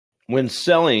When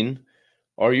selling,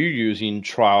 are you using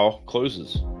trial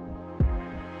closes?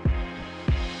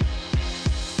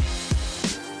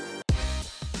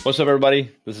 What's up,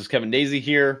 everybody? This is Kevin Daisy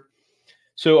here.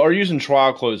 So are you using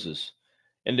trial closes?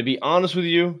 And to be honest with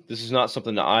you, this is not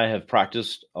something that I have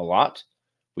practiced a lot.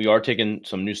 We are taking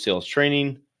some new sales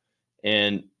training,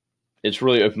 and it's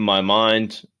really opened my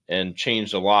mind and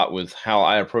changed a lot with how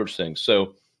I approach things.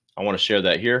 So I want to share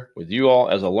that here with you all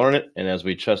as I learn it and as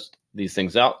we test these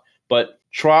things out. But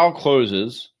trial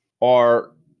closes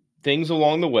are things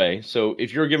along the way. So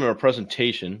if you're giving a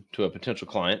presentation to a potential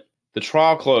client, the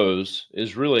trial close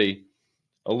is really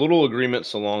a little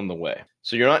agreements along the way.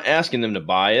 So you're not asking them to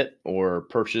buy it or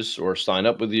purchase or sign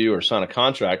up with you or sign a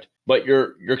contract, but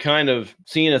you're kind of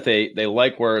seeing if they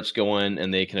like where it's going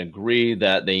and they can agree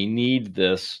that they need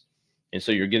this. And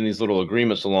so you're getting these little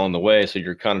agreements along the way. So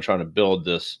you're kind of trying to build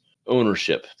this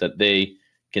ownership that they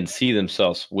can see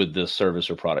themselves with this service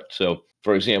or product. So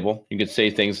for example, you could say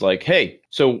things like, hey,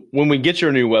 so when we get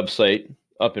your new website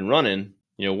up and running,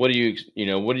 what are you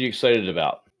excited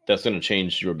about that's going to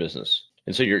change your business?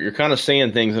 And so you're kind of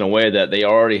saying things in a way that they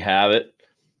already have it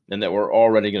and that we're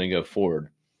already going to go forward.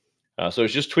 So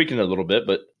it's just tweaking it a little bit,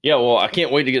 but yeah, well, I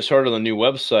can't wait to get started on the new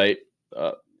website.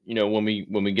 When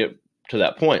we get to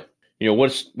that point,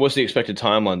 what's the expected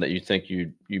timeline that you think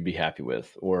you'd be happy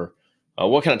with, or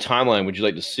what kind of timeline would you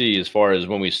like to see as far as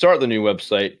when we start the new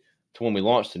website to when we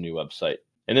launch the new website?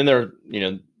 And then they're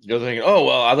thinking, oh,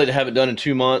 well, I'd like to have it done in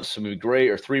 2 months. It would be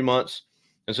great, or 3 months.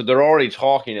 And so they're already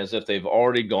talking as if they've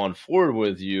already gone forward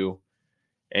with you,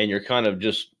 and you're kind of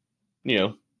just,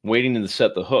 waiting to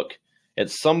set the hook. At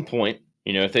some point,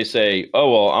 if they say,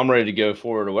 oh, well, I'm ready to go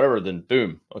forward or whatever, then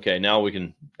boom. Okay, now we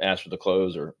can ask for the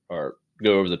close or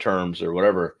go over the terms or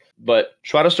whatever. But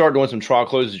try to start doing some trial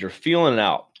closes. You're feeling it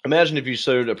out. Imagine if you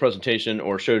showed a presentation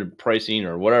or showed pricing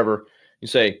or whatever. You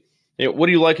say, what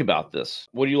do you like about this?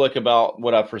 What do you like about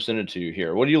what I presented to you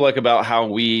here? What do you like about how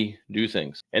we do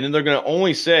things? And then they're going to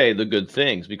only say the good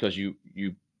things because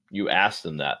you asked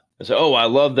them that. And say, oh, I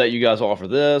love that you guys offer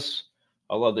this.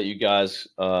 I love that you guys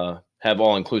have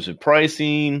all-inclusive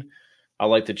pricing. I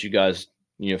like that you guys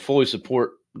fully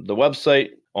support the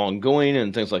website ongoing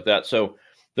and things like that. So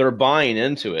they're buying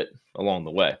into it along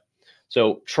the way.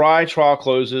 So try trial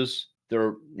closes.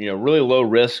 They're really low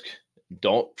risk.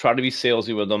 Don't try to be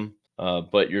salesy with them.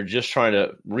 But you're just trying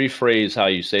to rephrase how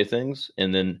you say things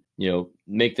and then,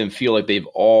 make them feel like they've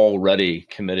already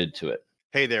committed to it.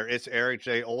 Hey there, it's Eric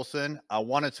J. Olson. I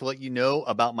wanted to let you know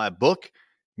about my book,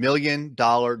 $1 Million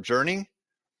Journey,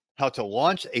 How to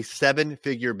Launch a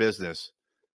 7-Figure Business.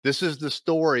 This is the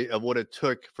story of what it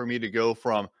took for me to go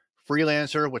from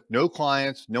freelancer with no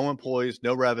clients, no employees,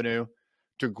 no revenue,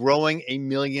 to growing $1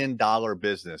 million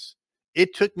business.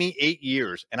 It took me 8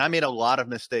 years, and I made a lot of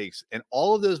mistakes. And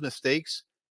all of those mistakes,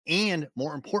 and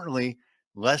more importantly,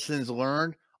 lessons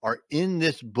learned, are in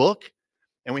this book.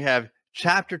 And we have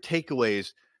chapter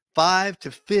takeaways, 5 to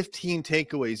 15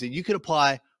 takeaways that you could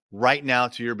apply right now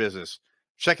to your business.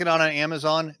 Check it out on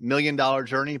Amazon, $1 Million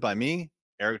Journey by me,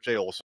 Eric J. Olson.